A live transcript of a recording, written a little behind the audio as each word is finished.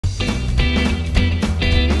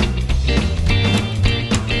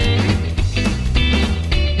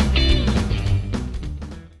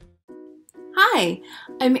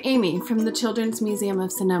I'm Amy from the Children's Museum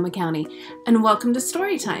of Sonoma County, and welcome to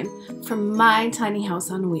Storytime from my tiny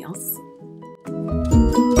house on wheels.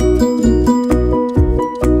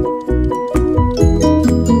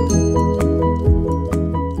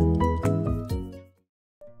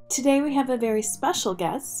 Today we have a very special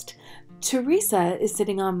guest. Teresa is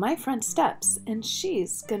sitting on my front steps, and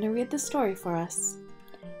she's going to read the story for us.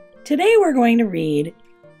 Today we're going to read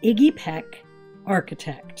Iggy Peck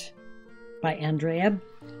Architect by Andrea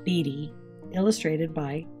Beaty, illustrated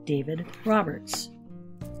by David Roberts.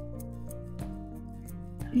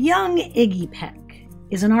 Young Iggy Peck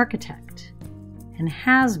is an architect and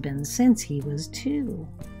has been since he was 2,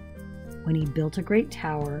 when he built a great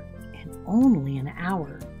tower in only an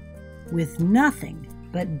hour with nothing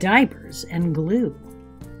but diapers and glue.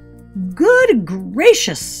 "Good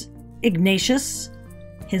gracious, Ignatius!"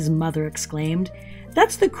 his mother exclaimed.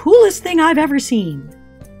 "That's the coolest thing I've ever seen."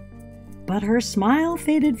 But her smile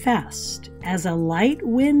faded fast as a light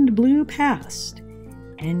wind blew past,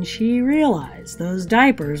 and she realized those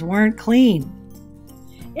diapers weren't clean.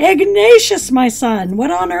 "Ignatius, my son,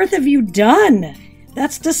 what on earth have you done?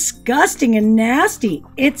 That's disgusting and nasty.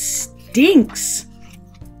 It stinks."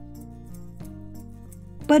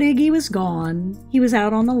 But Iggy was gone. He was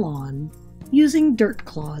out on the lawn, using dirt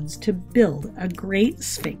clods to build a Great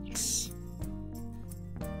Sphinx.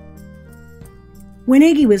 When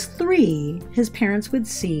Iggy was 3, his parents would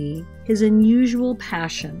see his unusual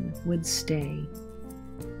passion would stay.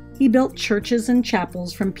 He built churches and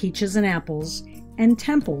chapels from peaches and apples, and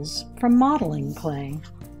temples from modeling clay.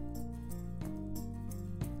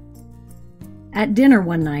 At dinner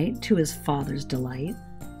one night, to his father's delight,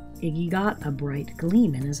 Iggy got a bright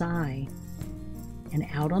gleam in his eye, and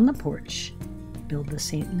out on the porch built the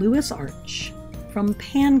St. Louis Arch from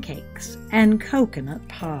pancakes and coconut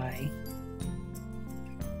pie.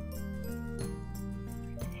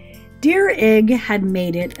 Dear Ig had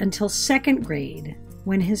made it until 2nd grade,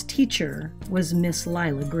 when his teacher was Miss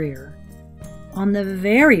Lila Greer. On the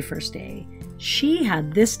very first day, she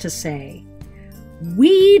had this to say: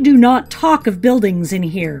 "We do not talk of buildings in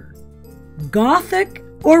here. Gothic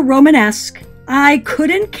or Romanesque, I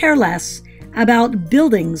couldn't care less about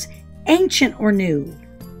buildings, ancient or new."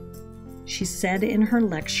 She said in her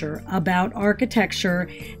lecture about architecture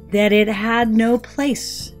that it had no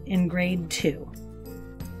place in grade 2.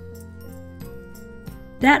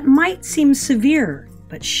 That might seem severe,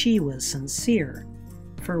 but she was sincere,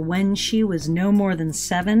 for when she was no more than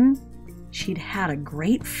 7, she'd had a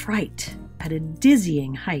great fright at a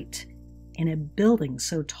dizzying height in a building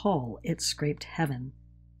so tall it scraped heaven.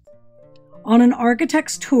 On an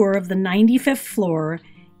architect's tour of the 95th floor,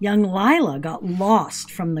 young Lila got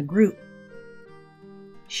lost from the group.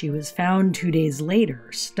 She was found 2 days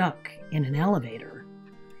later, stuck in an elevator,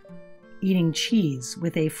 eating cheese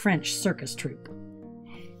with a French circus troupe.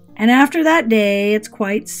 And after that day, it's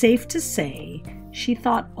quite safe to say, she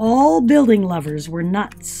thought all building lovers were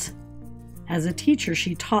nuts. As a teacher,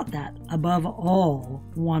 she taught that, above all,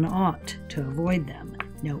 one ought to avoid them.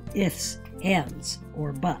 No ifs, ands,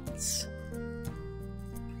 or buts.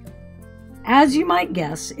 As you might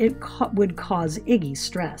guess, it would cause Iggy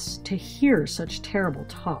stress to hear such terrible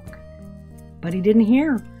talk. But he didn't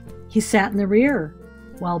hear. He sat in the rear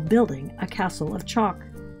while building a castle of chalk.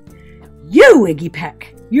 "You, Iggy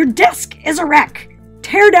Peck, your desk is a wreck.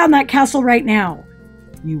 Tear down that castle right now.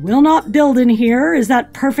 You will not build in here, is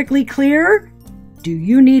that perfectly clear? Do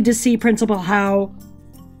you need to see Principal Howe?"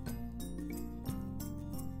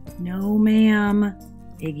 "No, ma'am,"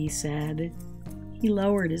 Iggy said. He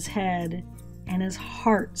lowered his head, and his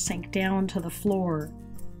heart sank down to the floor.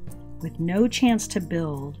 With no chance to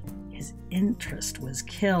build, his interest was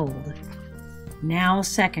killed. Now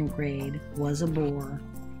 2nd grade was a bore.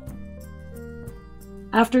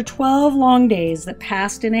 After 12 long days that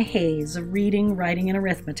passed in a haze of reading, writing, and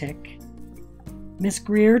arithmetic, Miss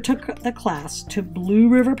Greer took the class to Blue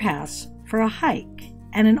River Pass for a hike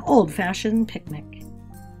and an old-fashioned picnic.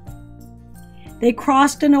 They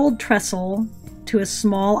crossed an old trestle to a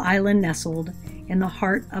small island nestled in the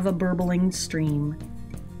heart of a burbling stream.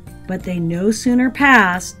 But they no sooner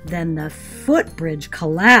passed than the footbridge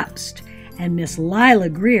collapsed, and Miss Lila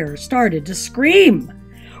Greer started to scream.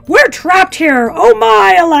 "We're trapped here! Oh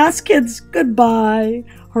my, alas, kids, goodbye!"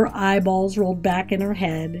 Her eyeballs rolled back in her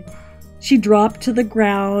head. She dropped to the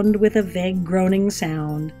ground with a vague groaning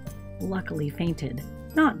sound, luckily fainted,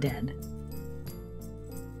 not dead.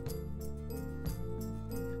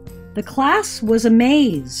 The class was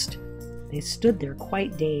amazed. They stood there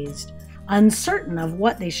quite dazed, uncertain of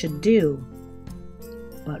what they should do.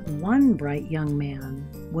 But one bright young man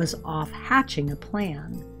was off hatching a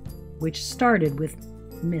plan, which started with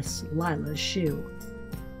Miss Lila's shoe.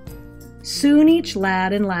 Soon each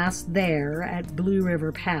lad and lass there at Blue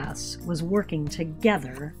River Pass was working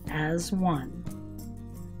together as one.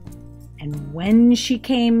 And when she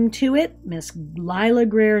came to it, Miss Lila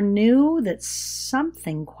Greer knew that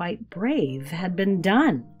something quite brave had been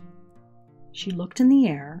done. She looked in the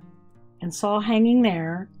air and saw hanging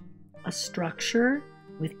there a structure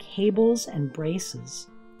with cables and braces.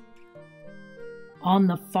 On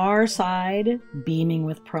the far side, beaming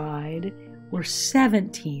with pride, were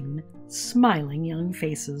 17 smiling young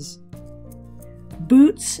faces.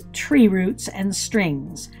 Boots, tree roots, and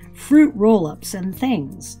strings, fruit roll-ups and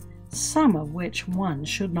things, some of which one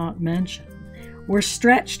should not mention, were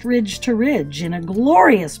stretched ridge to ridge in a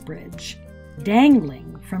glorious bridge,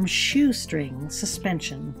 dangling from shoestring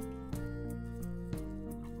suspension.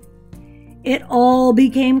 It all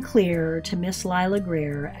became clear to Miss Lila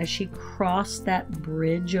Greer as she crossed that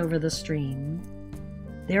bridge over the stream.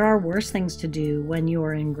 There are worse things to do when you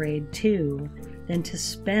are in grade 2 than to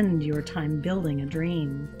spend your time building a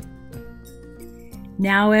dream.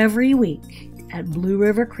 Now every week at Blue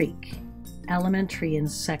River Creek, elementary and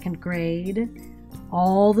 2nd grade,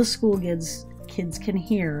 all the school kids can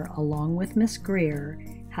hear, along with Miss Greer,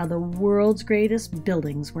 how the world's greatest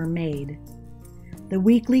buildings were made. The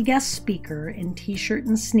weekly guest speaker in t-shirt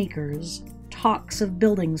and sneakers talks of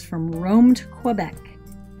buildings from Rome to Quebec.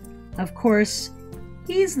 Of course,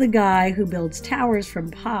 he's the guy who builds towers from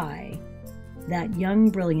pie, that young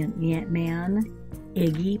brilliant man,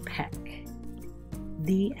 Iggy Peck.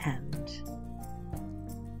 The end.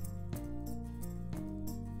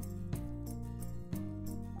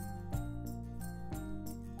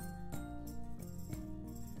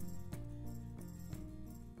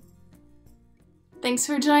 Thanks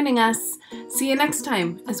for joining us. See you next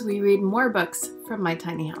time as we read more books from My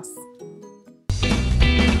Tiny House.